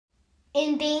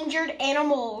Endangered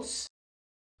animals.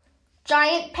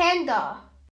 Giant panda.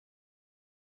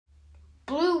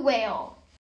 Blue whale.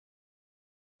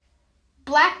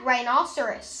 Black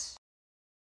rhinoceros.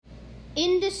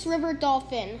 Indus River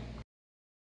dolphin.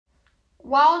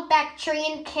 Wild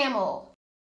Bactrian camel.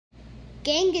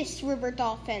 Ganges River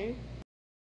dolphin.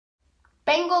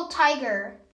 Bengal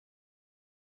tiger.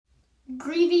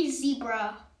 Greevy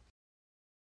zebra.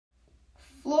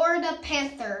 Florida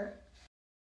panther.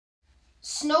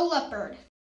 Snow leopard.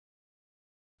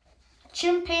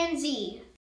 Chimpanzee.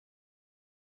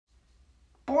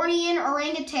 Bornean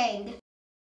orangutan.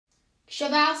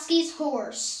 Przewalski's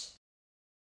horse.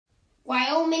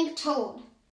 Wyoming toad.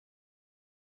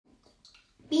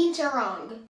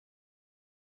 Binturong.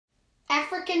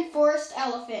 African forest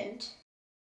elephant.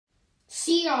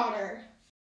 Sea otter.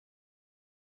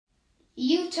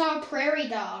 Utah prairie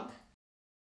dog.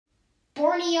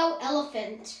 Borneo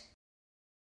elephant.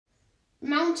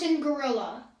 Mountain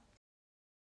gorilla.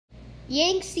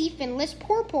 Yangtze finless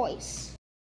porpoise.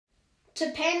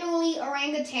 Tapanuli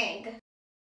orangutan.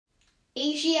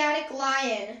 Asiatic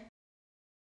lion.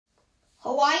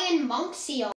 Hawaiian monk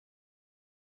seal.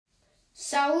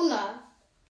 Saula.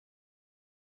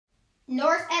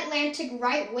 North Atlantic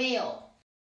right whale.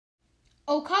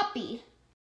 Okapi.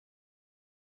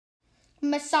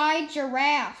 Maasai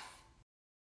giraffe.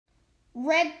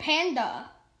 Red panda.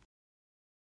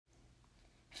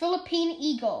 Philippine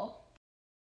eagle.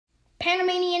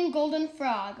 Panamanian golden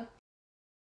frog.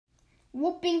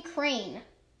 Whooping crane.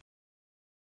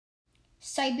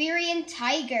 Siberian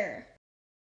tiger.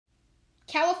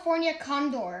 California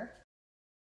condor.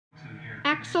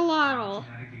 Axolotl.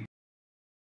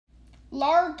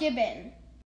 Lar gibbon.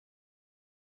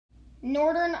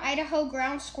 Northern Idaho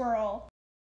ground squirrel.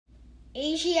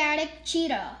 Asiatic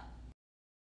cheetah.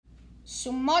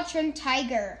 Sumatran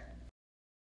tiger.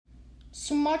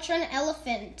 Sumatran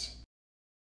elephant.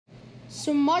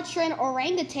 Sumatran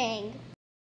orangutan.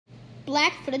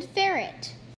 Black-footed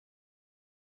ferret.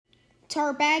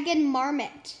 Tarbagan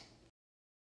marmot.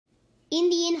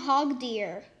 Indian hog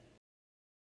deer.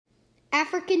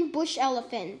 African bush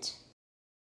elephant.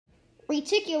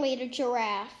 Reticulated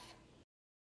giraffe.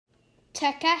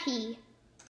 Takahi.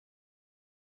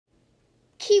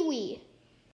 Kiwi.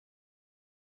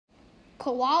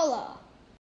 Koala.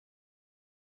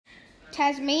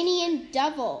 Tasmanian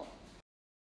devil.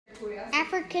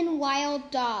 African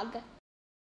wild dog.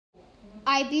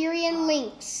 Iberian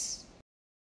lynx.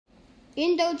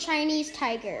 Indo-Chinese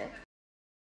tiger.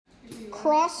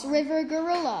 Cross River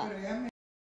gorilla.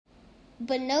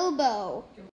 Bonobo.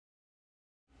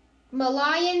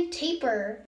 Malayan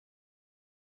tapir.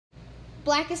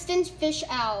 Blakiston's fish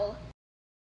owl.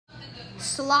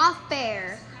 Sloth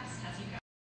bear.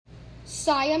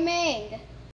 Siamang.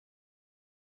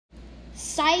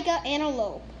 Saiga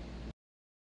antelope.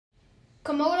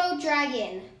 Komodo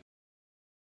dragon.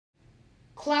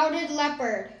 Clouded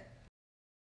leopard.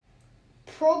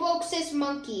 Proboscis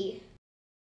monkey.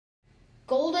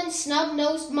 Golden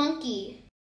snub-nosed monkey.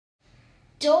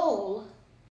 Dhole.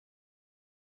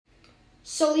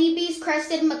 Solebe's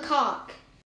crested macaque.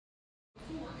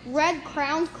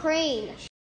 Red-crowned crane.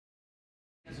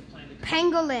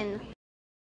 Pangolin.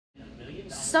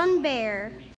 Sun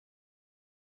bear.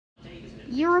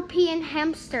 European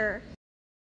hamster.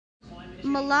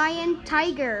 Malayan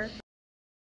tiger.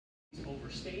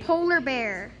 Polar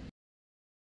bear.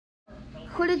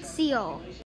 Hooded seal.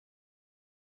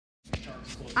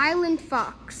 Island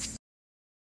fox.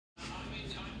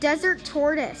 Desert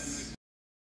tortoise.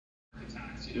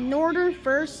 Northern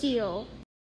fur seal.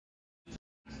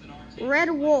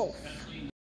 Red wolf.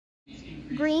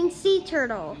 Green sea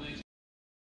turtle.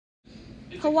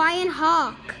 Hawaiian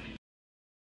hawk.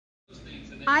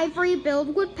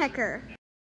 Ivory-billed woodpecker.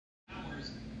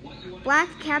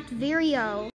 Black-capped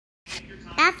vireo.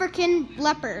 African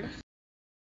leopard.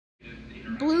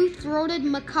 Blue-throated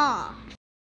macaw.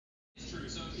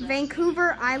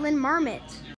 Vancouver Island marmot.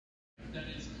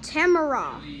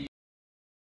 Tamaraw.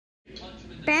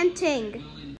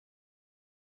 Banting.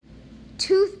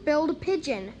 Tooth-billed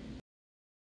pigeon.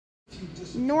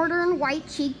 Northern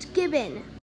white-cheeked gibbon.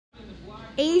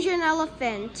 Asian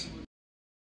elephant.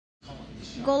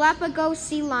 Galapagos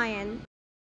sea lion.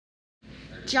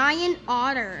 Giant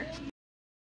otter.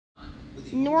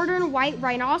 Northern white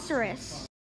rhinoceros.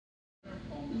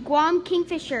 Guam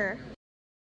kingfisher.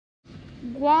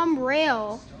 Guam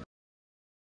rail.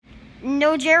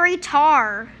 Nogeri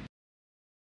tar.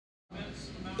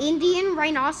 Indian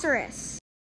rhinoceros.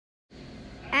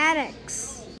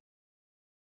 Addax.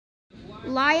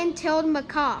 Lion-tailed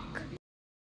macaque.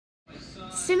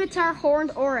 Scimitar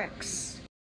horned oryx.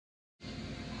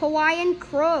 Hawaiian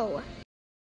crow,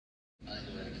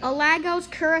 Alagos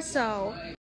curassow,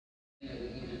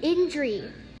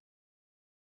 Indri,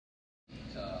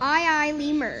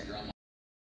 lemur,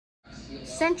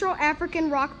 Central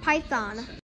African rock python,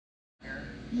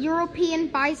 European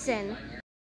bison,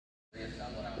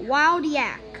 wild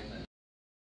yak,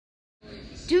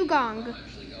 dugong,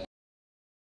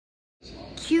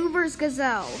 Cuvier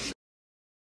gazelle,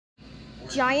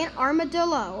 giant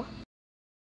armadillo,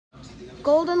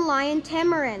 golden lion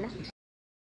tamarin,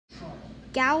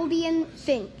 Gaudian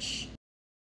finch,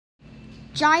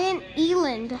 giant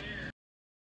eland,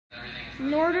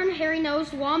 northern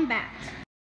hairy-nosed wombat,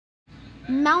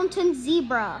 mountain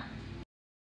zebra,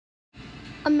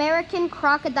 American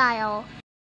crocodile,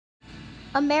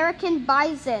 American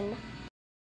bison,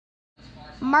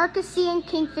 Marquesian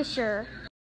kingfisher,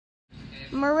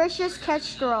 Mauritius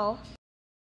kestrel,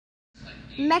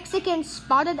 Mexican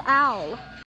spotted owl,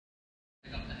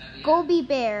 goby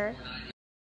bear,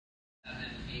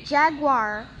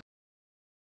 jaguar,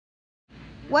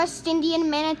 West Indian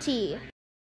manatee,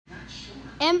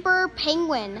 emperor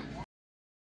penguin,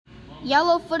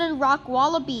 yellow-footed rock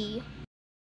wallaby,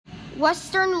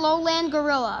 western lowland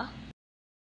gorilla,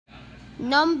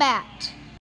 numbat,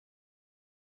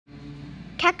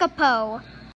 kakapo,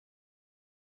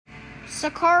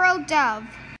 Socorro dove,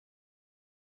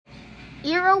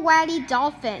 Irrawaddy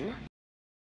dolphin,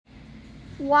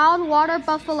 wild water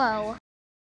buffalo,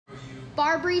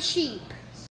 Barbary sheep,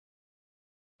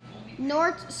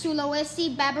 North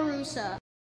Sulawesi babirusa,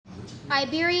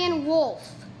 Iberian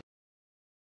wolf,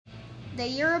 the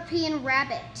European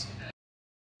rabbit,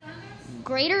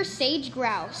 greater sage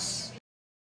grouse,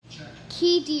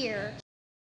 key deer,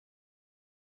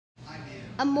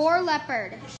 Amur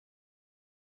leopard,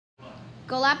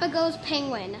 Galapagos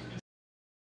penguin,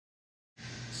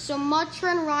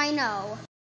 Sumatran rhino,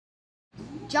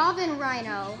 Javan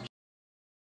rhino,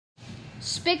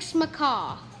 Spix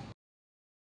macaw,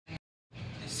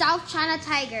 South China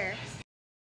tiger,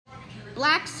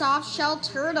 black soft-shelled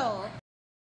turtle,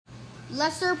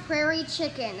 lesser prairie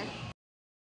chicken,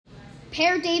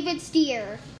 Pear David's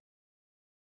deer,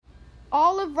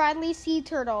 olive Ridley sea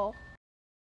turtle,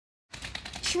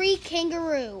 tree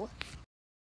kangaroo,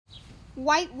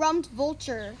 white-rumped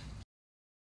vulture,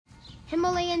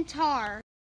 Himalayan tar,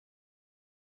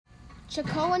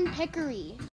 Chacoan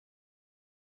peccary,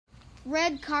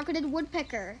 red cocketed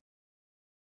woodpecker,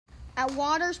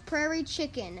 Atwater's prairie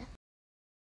chicken,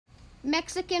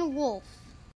 Mexican wolf,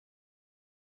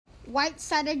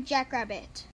 white-sided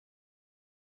jackrabbit,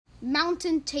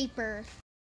 mountain tapir,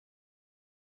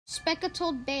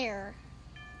 speckled bear,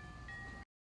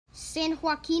 San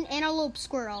Joaquin antelope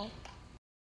squirrel,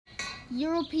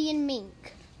 European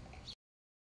mink,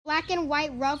 black and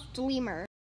white ruffed lemur,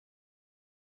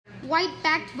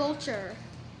 white-backed vulture,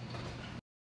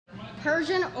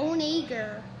 Persian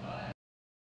onager,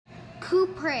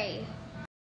 coupray,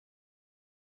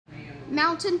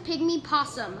 mountain pygmy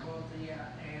possum,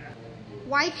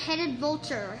 white-headed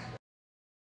vulture,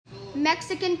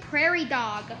 Mexican prairie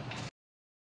dog,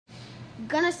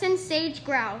 Gunnison sage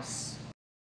grouse,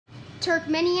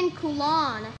 Turkmenian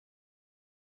kulan,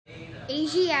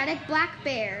 Asiatic black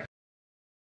bear,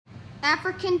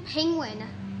 African penguin,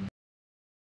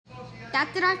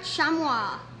 Dactyra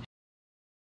chamois,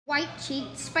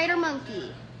 white-cheeked spider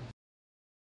monkey,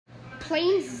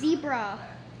 plains zebra,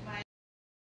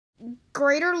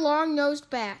 greater long-nosed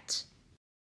bat,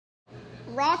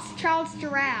 Rothschild's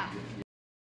giraffe,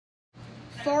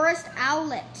 forest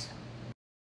owlet,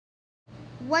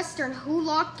 western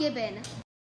hoolock gibbon,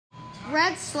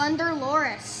 red slender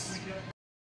loris,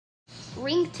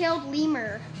 ring-tailed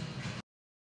lemur,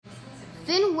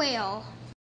 fin whale,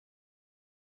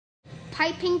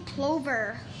 piping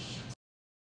plover,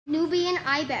 Nubian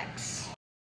ibex,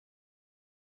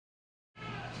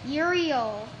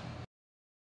 urial,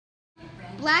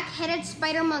 black-headed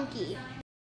spider monkey,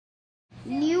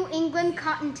 New England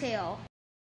cottontail,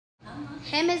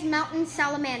 Hemis mountain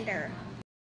salamander,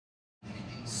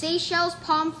 Seychelles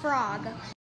palm frog,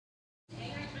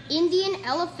 Indian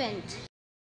elephant,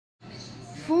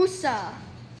 Fusa,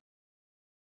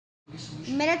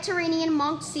 Mediterranean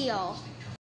monk seal,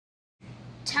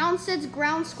 Townsend's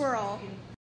ground squirrel,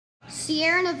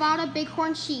 Sierra Nevada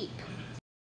bighorn sheep,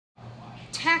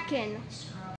 takin,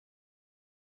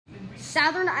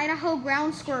 Southern Idaho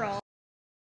ground squirrel,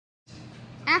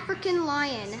 African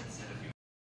lion,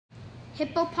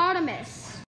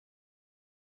 hippopotamus,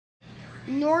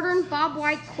 northern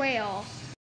bobwhite quail,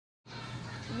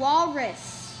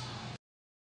 walrus,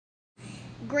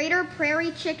 greater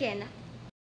prairie chicken,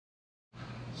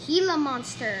 Gila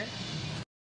monster,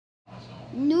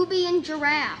 New Ethiopian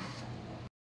giraffe,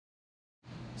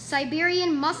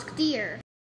 Siberian musk deer,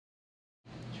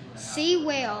 sea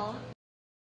whale,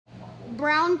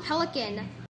 brown pelican,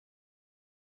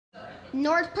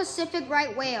 North Pacific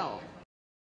right whale,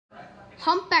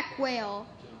 humpback whale,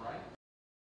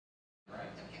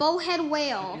 bowhead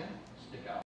whale,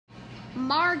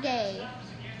 margay,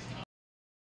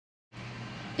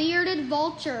 bearded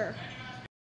vulture,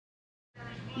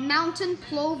 mountain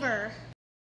plover,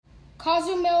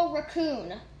 Cozumel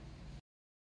raccoon,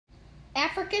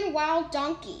 African wild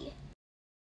donkey,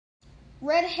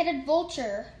 red-headed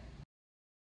vulture,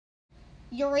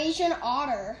 Eurasian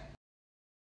otter,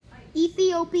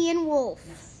 Ethiopian wolf,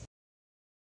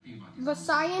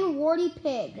 Visayan warty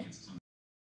pig,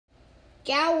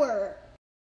 gaur,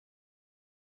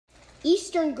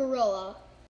 eastern gorilla,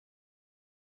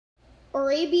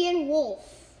 Arabian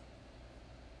wolf,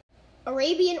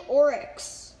 Arabian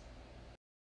oryx,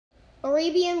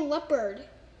 Arabian leopard,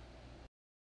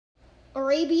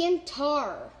 Arabian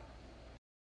tar,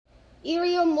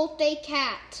 Eriomote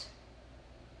cat,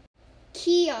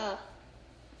 Kia,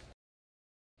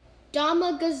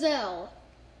 Dama gazelle,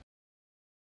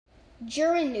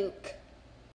 Juranuke,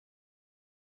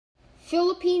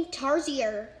 Philippine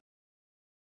tarsier,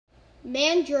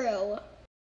 mandrill,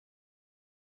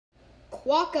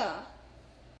 quokka,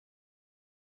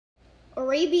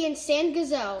 Arabian sand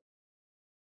gazelle,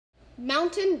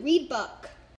 mountain reedbuck,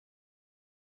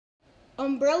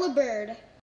 umbrella bird,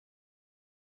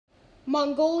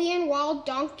 Mongolian wild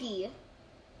donkey,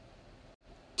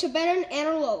 Tibetan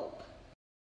antelope,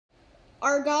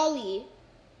 argali,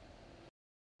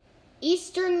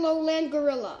 eastern lowland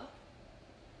gorilla,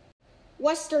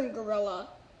 western gorilla,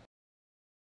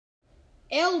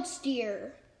 Eld's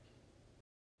deer,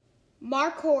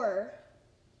 markhor,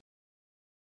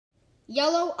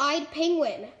 yellow-eyed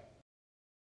penguin,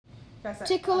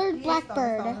 tick-colored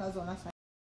blackbird,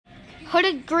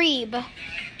 hooded grebe,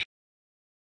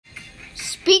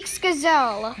 Speaks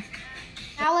gazelle,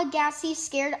 Malagasy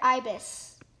scared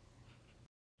ibis,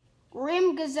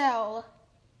 rim gazelle,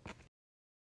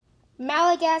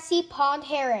 Malagasy pond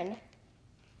heron,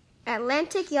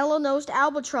 Atlantic yellow-nosed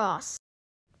albatross,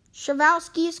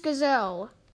 Przewalski's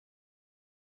gazelle,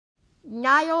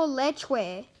 Nile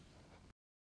lechwe,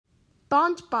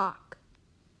 Bontbok,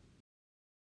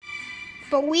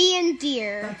 Bowean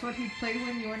deer, That's what he played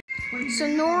when you were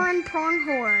Sonoran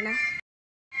pronghorn,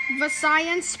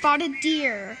 Visayan spotted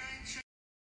deer,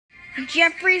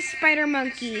 Jeffrey's spider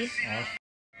monkey,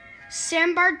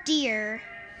 Sambar deer,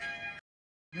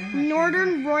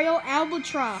 Northern royal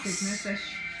albatross,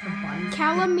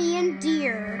 Calamian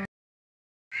deer,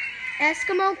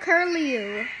 Eskimo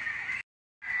curlew,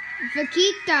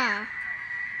 Vaquita,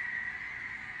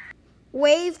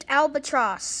 waved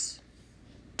albatross,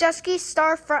 dusky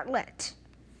star frontlet,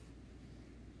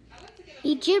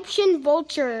 Egyptian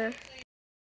vulture,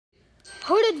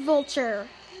 hooded vulture,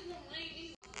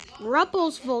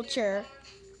 Ruppel's vulture,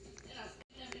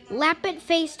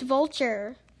 lappet-faced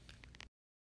vulture,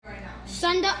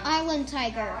 Sunda island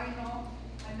tiger,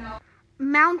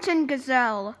 mountain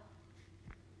gazelle,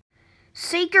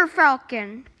 Saker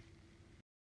falcon,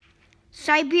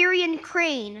 Siberian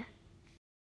crane,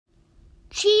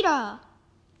 cheetah,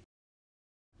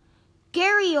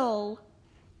 gharial.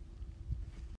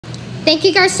 Thank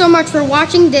you guys so much for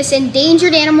watching this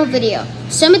endangered animal video.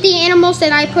 Some of the animals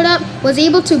that I put up was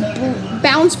able to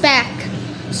bounce back.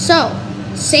 So,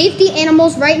 save the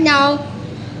animals right now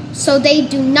so they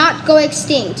do not go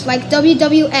extinct like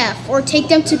WWF, or take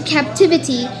them to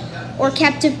captivity or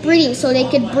captive breeding so they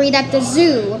could breed at the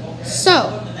zoo.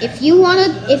 So, if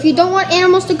you don't want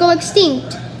animals to go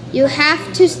extinct, you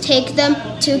have to take them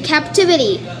to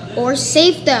captivity or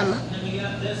save them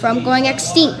from going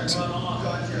extinct.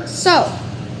 So,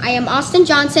 I am Austin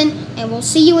Johnson, and we'll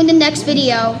see you in the next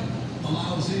video.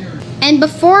 And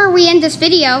before we end this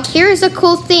video, here is a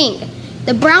cool thing.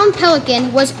 The brown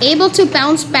pelican was able to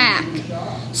bounce back.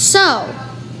 So,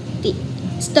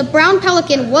 the brown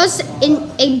pelican was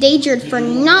endangered for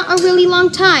not a really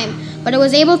long time, but it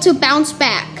was able to bounce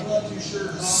back.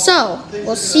 So,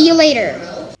 we'll see you later.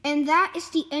 And that is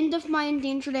the end of my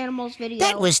endangered animals video.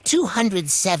 That was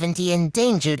 270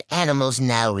 endangered animals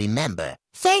now remember.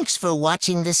 Thanks for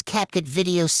watching this CapCut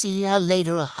video. See ya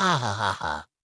later. Ha ha ha ha.